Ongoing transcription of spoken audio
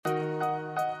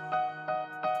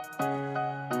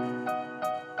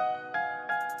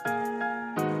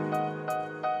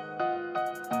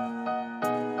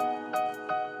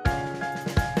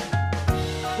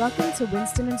Welcome to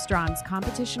Winston & Strawn's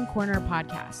Competition Corner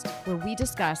podcast, where we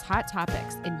discuss hot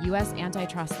topics in U.S.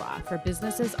 antitrust law for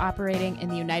businesses operating in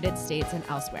the United States and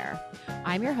elsewhere.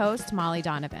 I'm your host, Molly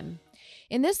Donovan.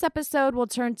 In this episode, we'll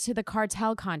turn to the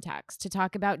cartel context to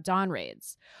talk about dawn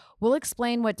raids. We'll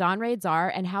explain what dawn raids are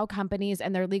and how companies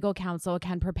and their legal counsel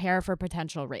can prepare for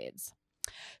potential raids.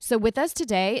 So with us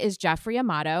today is Jeffrey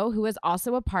Amato, who is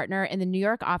also a partner in the New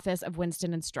York office of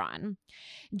Winston & Strawn.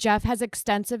 Jeff has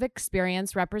extensive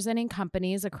experience representing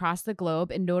companies across the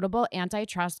globe in notable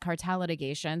antitrust cartel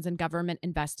litigations and government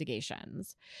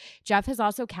investigations. Jeff has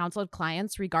also counseled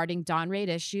clients regarding dawn raid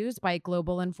issues by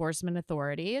global enforcement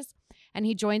authorities, and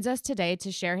he joins us today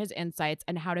to share his insights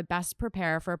on how to best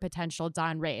prepare for a potential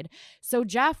dawn raid. So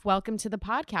Jeff, welcome to the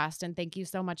podcast, and thank you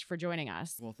so much for joining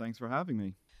us. Well, thanks for having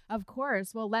me. Of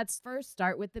course. Well, let's first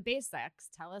start with the basics.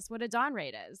 Tell us what a dawn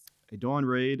raid is. A dawn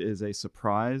raid is a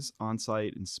surprise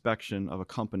on-site inspection of a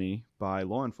company by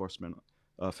law enforcement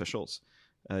officials.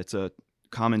 It's a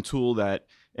common tool that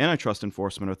antitrust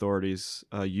enforcement authorities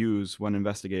use when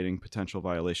investigating potential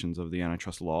violations of the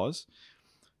antitrust laws.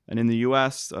 And in the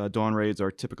U.S., dawn raids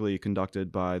are typically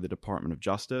conducted by the Department of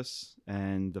Justice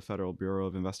and the Federal Bureau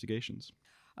of Investigations.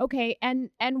 Okay, and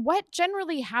what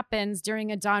generally happens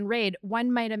during a dawn raid?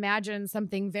 One might imagine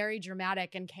something very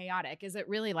dramatic and chaotic. Is it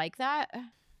really like that?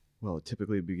 Well, it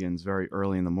typically begins very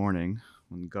early in the morning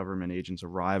when government agents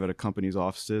arrive at a company's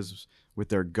offices with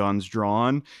their guns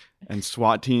drawn and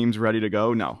SWAT teams ready to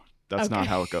go. No, that's not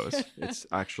how it goes. It's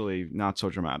actually not so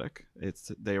dramatic.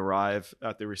 They arrive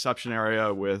at the reception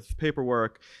area with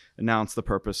paperwork, announce the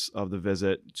purpose of the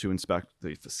visit to inspect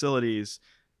the facilities,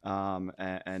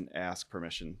 and ask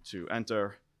permission to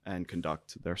enter and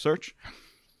conduct their search.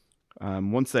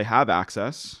 Once they have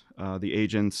access, the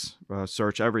agents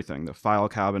search everything: the file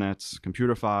cabinets,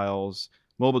 computer files,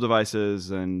 mobile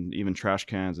devices, and even trash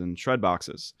cans and shred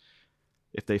boxes.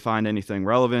 If they find anything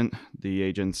relevant, the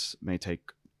agents may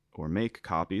take or make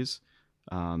copies.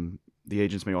 The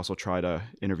agents may also try to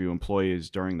interview employees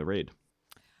during the raid.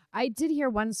 I did hear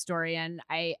one story, and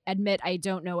I admit I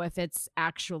don't know if it's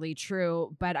actually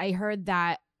true, but I heard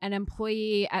that an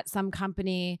employee at some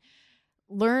company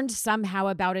learned somehow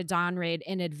about a dawn raid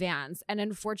in advance. And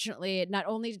unfortunately, not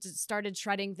only started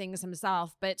shredding things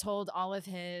himself, but told all of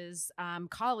his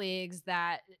colleagues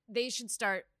that they should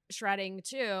start shredding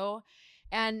too.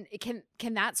 And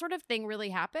can that sort of thing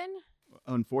really happen?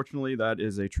 Unfortunately, that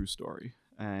is a true story.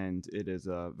 And it is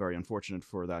very unfortunate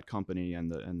for that company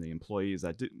and the employees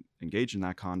that engage in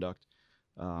that conduct.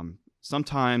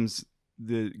 Sometimes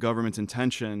the government's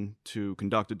intention to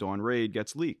conduct a dawn raid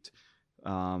gets leaked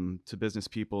to business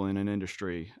people in an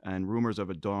industry, and rumors of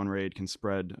a dawn raid can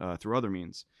spread through other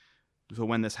means. So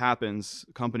when this happens,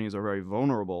 companies are very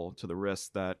vulnerable to the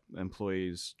risk that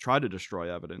employees try to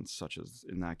destroy evidence, such as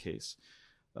in that case.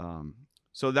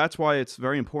 So that's why it's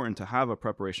very important to have a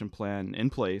preparation plan in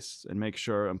place and make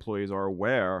sure employees are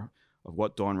aware of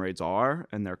what dawn raids are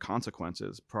and their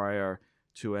consequences prior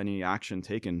to any action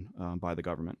taken by the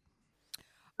government.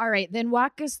 All right, then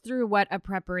walk us through what a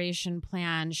preparation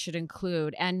plan should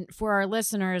include. And for our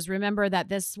listeners, remember that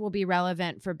this will be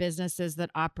relevant for businesses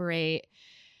that operate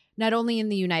not only in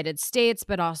the United States,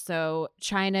 but also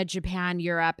China, Japan,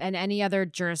 Europe, and any other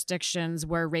jurisdictions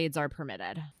where raids are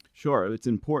permitted. Sure. It's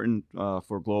important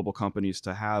for global companies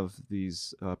to have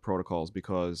these protocols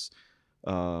because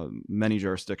many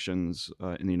jurisdictions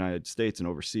in the United States and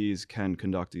overseas can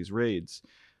conduct these raids.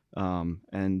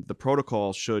 And the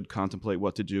protocol should contemplate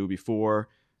what to do before,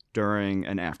 during,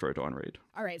 and after a dawn raid.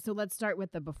 All right. So let's start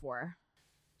with the before.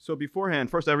 So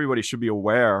beforehand, first, everybody should be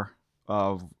aware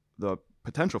of the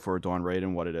potential for a dawn raid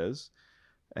and what it is.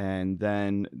 And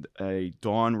then a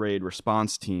dawn raid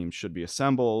response team should be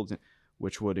assembled,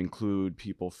 which would include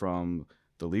people from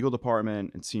the legal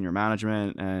department and senior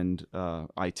management and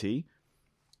IT.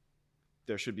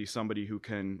 There should be somebody who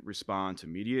can respond to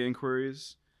media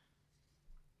inquiries.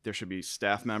 There should be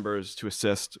staff members to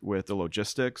assist with the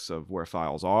logistics of where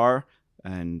files are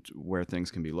and where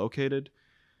things can be located.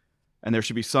 And there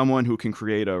should be someone who can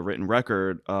create a written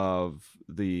record of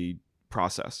the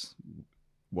process,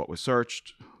 what was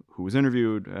searched, who was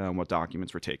interviewed, and what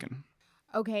documents were taken.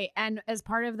 Okay, and as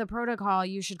part of the protocol,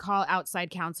 you should call outside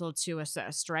counsel to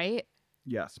assist, right?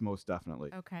 Yes, most definitely.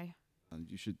 Okay.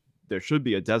 There should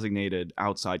be a designated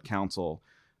outside counsel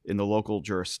in the local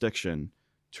jurisdiction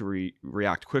to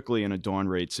react quickly in a dawn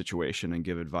raid situation and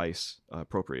give advice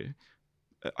appropriate.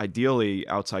 Ideally,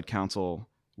 outside counsel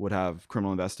would have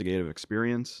criminal investigative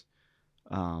experience,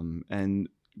 and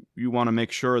you want to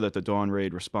make sure that the dawn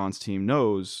raid response team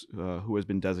knows who has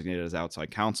been designated as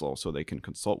outside counsel so they can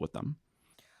consult with them.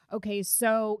 Okay,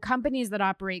 so companies that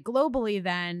operate globally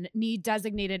then need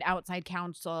designated outside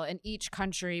counsel in each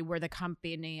country where the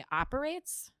company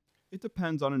operates? It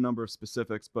depends on a number of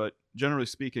specifics, but generally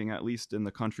speaking, at least in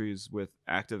the countries with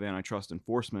active antitrust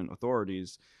enforcement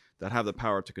authorities that have the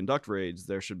power to conduct raids,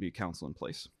 there should be counsel in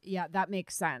place. Yeah, that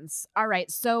makes sense. All right.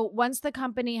 So once the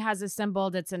company has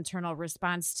assembled its internal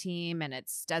response team and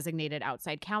its designated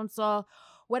outside counsel,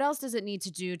 what else does it need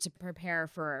to do to prepare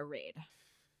for a raid?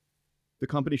 The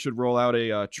company should roll out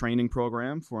a training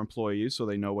program for employees so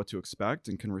they know what to expect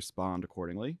and can respond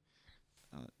accordingly.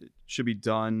 It should be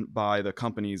done by the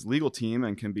company's legal team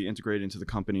and can be integrated into the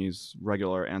company's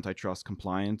regular antitrust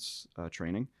compliance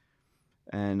training.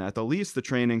 And at the least, the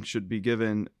training should be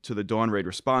given to the dawn raid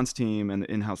response team and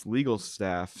the in-house legal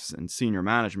staffs and senior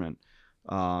management,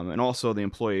 and also the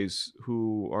employees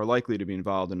who are likely to be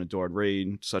involved in a dawn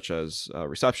raid, such as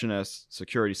receptionists,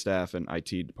 security staff, and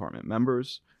IT department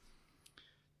members.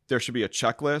 There should be a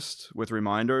checklist with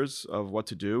reminders of what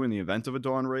to do in the event of a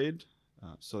dawn raid,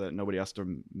 so that nobody has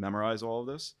to memorize all of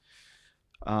this.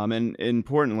 And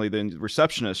importantly, the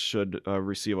receptionist should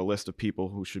receive a list of people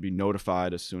who should be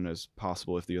notified as soon as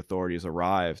possible if the authorities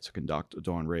arrive to conduct a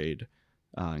dawn raid,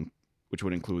 which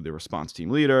would include the response team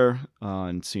leader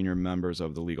and senior members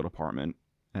of the legal department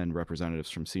and representatives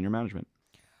from senior management.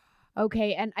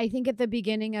 Okay, and I think at the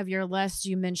beginning of your list,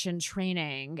 you mentioned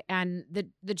training, and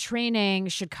the training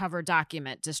should cover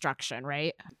document destruction,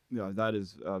 right? Yeah, that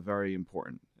is very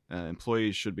important.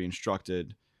 Employees should be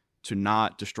instructed to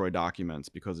not destroy documents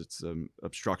because it's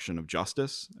obstruction of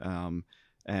justice,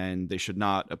 and they should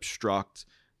not obstruct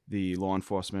the law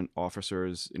enforcement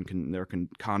officers in their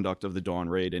conduct of the dawn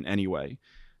raid in any way.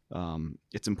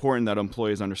 It's important that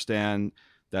employees understand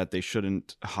that they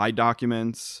shouldn't hide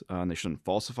documents, and they shouldn't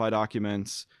falsify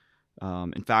documents.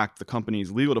 In fact, the company's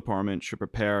legal department should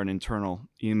prepare an internal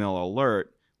email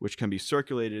alert, which can be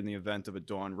circulated in the event of a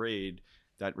dawn raid,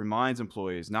 that reminds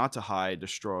employees not to hide,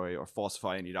 destroy, or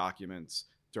falsify any documents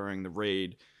during the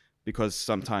raid, because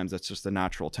sometimes that's just a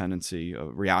natural tendency, a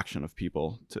reaction of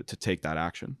people to take that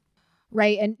action.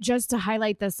 Right. And just to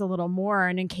highlight this a little more,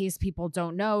 and in case people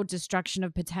don't know, destruction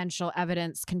of potential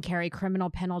evidence can carry criminal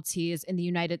penalties in the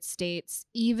United States,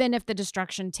 even if the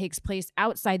destruction takes place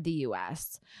outside the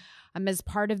U.S. As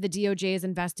part of the DOJ's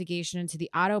investigation into the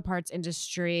auto parts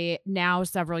industry now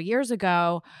several years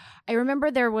ago, I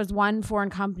remember there was one foreign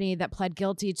company that pled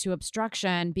guilty to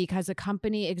obstruction because a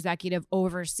company executive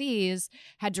overseas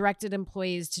had directed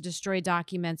employees to destroy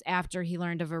documents after he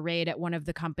learned of a raid at one of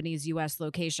the company's U.S.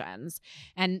 locations.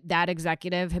 And that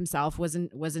executive himself was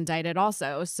indicted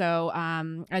also. So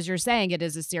as you're saying, it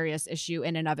is a serious issue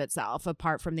in and of itself,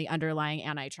 apart from the underlying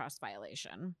antitrust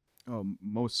violation. Oh,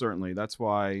 most certainly. That's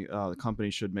why the company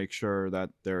should make sure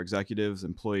that their executives,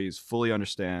 employees fully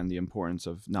understand the importance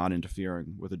of not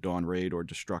interfering with a dawn raid or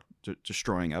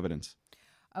destroying evidence.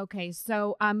 Okay,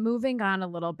 so moving on a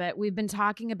little bit, we've been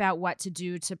talking about what to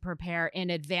do to prepare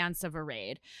in advance of a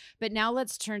raid, but now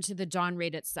let's turn to the dawn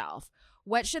raid itself.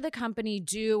 What should the company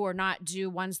do or not do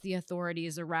once the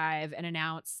authorities arrive and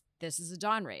announce this is a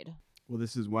dawn raid? Well,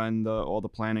 this is when all the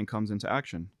planning comes into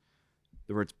action.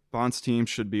 The response team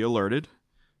should be alerted.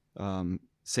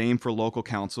 Same for local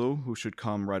counsel, who should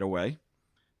come right away.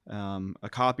 A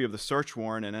copy of the search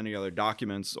warrant and any other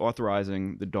documents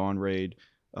authorizing the dawn raid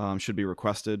should be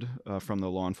requested from the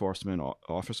law enforcement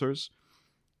officers.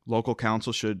 Local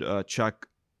counsel should check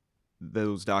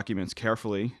those documents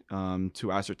carefully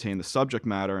to ascertain the subject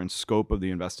matter and scope of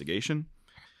the investigation.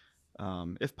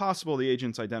 If possible, the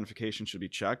agent's identification should be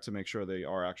checked to make sure they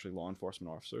are actually law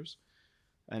enforcement officers.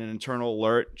 And an internal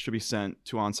alert should be sent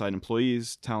to on-site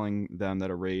employees telling them that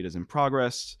a raid is in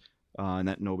progress and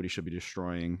that nobody should be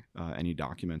destroying any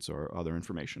documents or other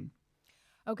information.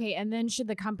 Okay, and then should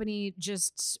the company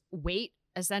just wait,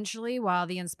 essentially, while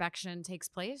the inspection takes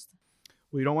place?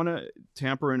 Well, you don't want to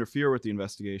tamper or interfere with the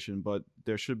investigation, but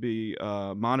there should be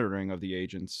monitoring of the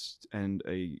agents and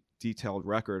a detailed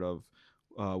record of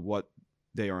what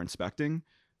they are inspecting,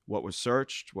 what was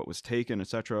searched, what was taken,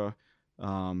 etc.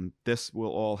 This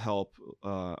will all help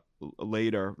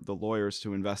later the lawyers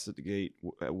to investigate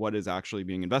what is actually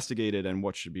being investigated and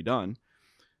what should be done.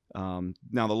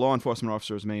 Now, the law enforcement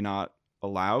officers may not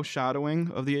allow shadowing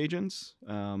of the agents,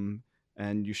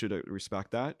 and you should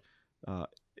respect that.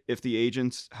 If the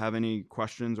agents have any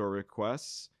questions or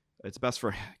requests, it's best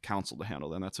for counsel to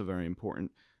handle them. That's a very important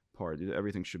part.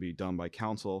 Everything should be done by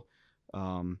counsel.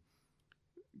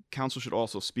 Counsel should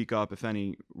also speak up if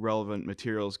any relevant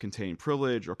materials contain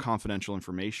privilege or confidential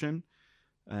information.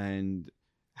 And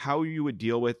how you would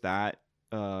deal with that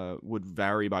would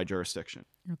vary by jurisdiction.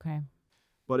 Okay.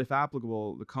 But if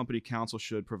applicable, the company counsel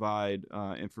should provide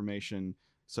information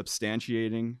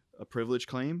substantiating a privilege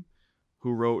claim,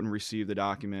 who wrote and received the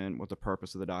document, what the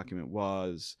purpose of the document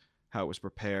was, how it was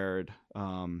prepared,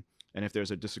 and if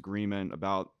there's a disagreement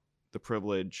about the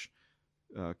privilege,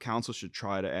 counsel should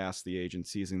try to ask the agent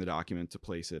seizing the document to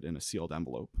place it in a sealed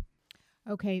envelope.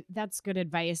 Okay, that's good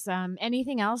advice.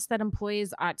 Anything else that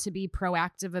employees ought to be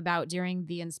proactive about during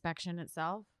the inspection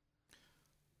itself?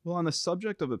 Well, on the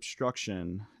subject of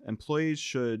obstruction, employees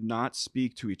should not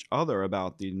speak to each other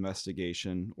about the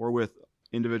investigation or with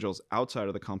individuals outside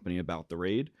of the company about the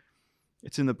raid.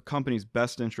 It's in the company's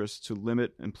best interest to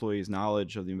limit employees'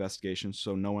 knowledge of the investigation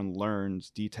so no one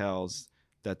learns details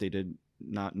that they did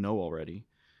not know already.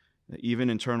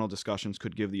 Even internal discussions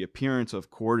could give the appearance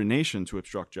of coordination to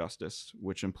obstruct justice,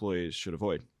 which employees should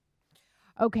avoid.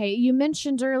 Okay, you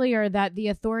mentioned earlier that the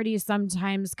authorities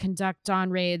sometimes conduct dawn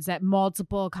raids at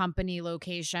multiple company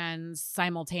locations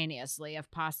simultaneously,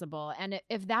 if possible. And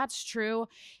if that's true,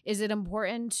 is it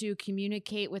important to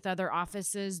communicate with other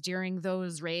offices during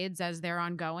those raids as they're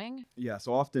ongoing? Yes,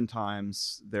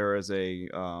 oftentimes there is a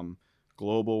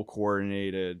global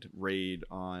coordinated raid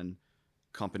on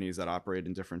companies that operate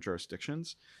in different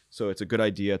jurisdictions. So it's a good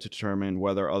idea to determine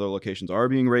whether other locations are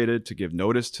being raided, to give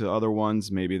notice to other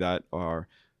ones, maybe that are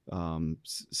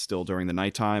still during the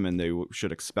nighttime and they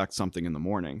should expect something in the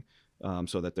morning,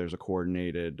 so that there's a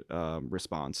coordinated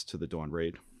response to the dawn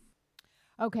raid.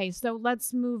 Okay, so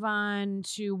let's move on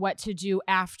to what to do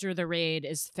after the raid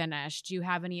is finished. Do you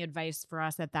have any advice for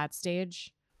us at that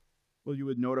stage? Well, you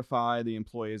would notify the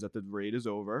employees that the raid is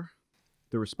over.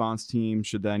 The response team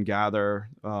should then gather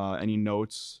any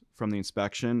notes from the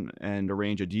inspection and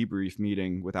arrange a debrief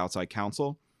meeting with outside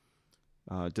counsel,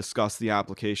 discuss the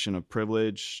application of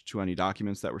privilege to any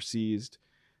documents that were seized,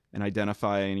 and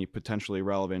identify any potentially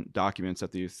relevant documents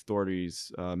that the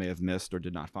authorities may have missed or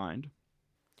did not find.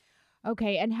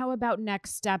 Okay, and how about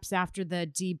next steps after the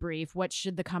debrief? What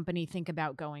should the company think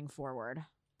about going forward?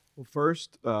 Well,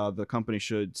 first, the company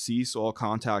should cease all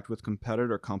contact with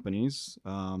competitor companies.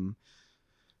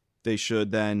 They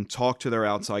should then talk to their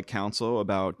outside counsel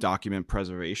about document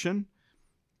preservation.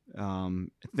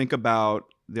 Think about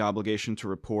the obligation to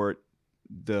report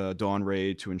the dawn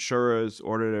raid to insurers,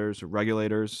 auditors, or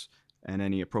regulators, and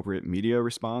any appropriate media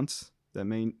response that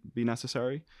may be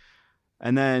necessary.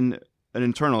 And then an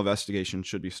internal investigation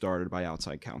should be started by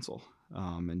outside counsel.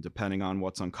 And depending on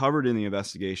what's uncovered in the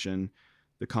investigation,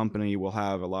 the company will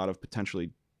have a lot of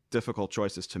potentially difficult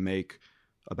choices to make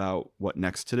about what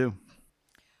next to do.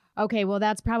 Okay, well,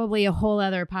 that's probably a whole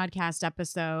other podcast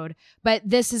episode, but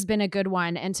this has been a good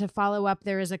one. And to follow up,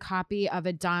 there is a copy of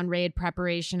a dawn raid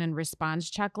preparation and response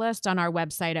checklist on our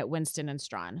website at Winston &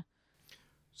 Strawn.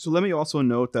 So let me also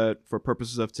note that for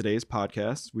purposes of today's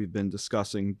podcast, we've been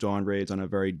discussing dawn raids on a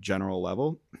very general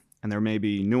level, and there may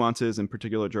be nuances in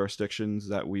particular jurisdictions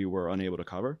that we were unable to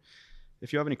cover.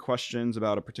 If you have any questions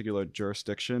about a particular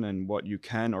jurisdiction and what you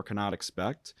can or cannot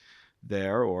expect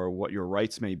there, or what your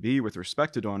rights may be with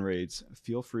respect to dawn raids,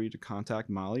 feel free to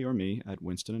contact Molly or me at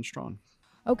Winston & Strawn.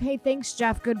 Okay, thanks,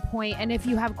 Jeff. Good point. And if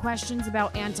you have questions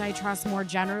about antitrust more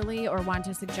generally or want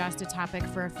to suggest a topic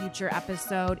for a future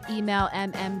episode, email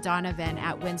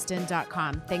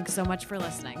mmdonovan@winston.com. Thanks so much for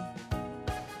listening.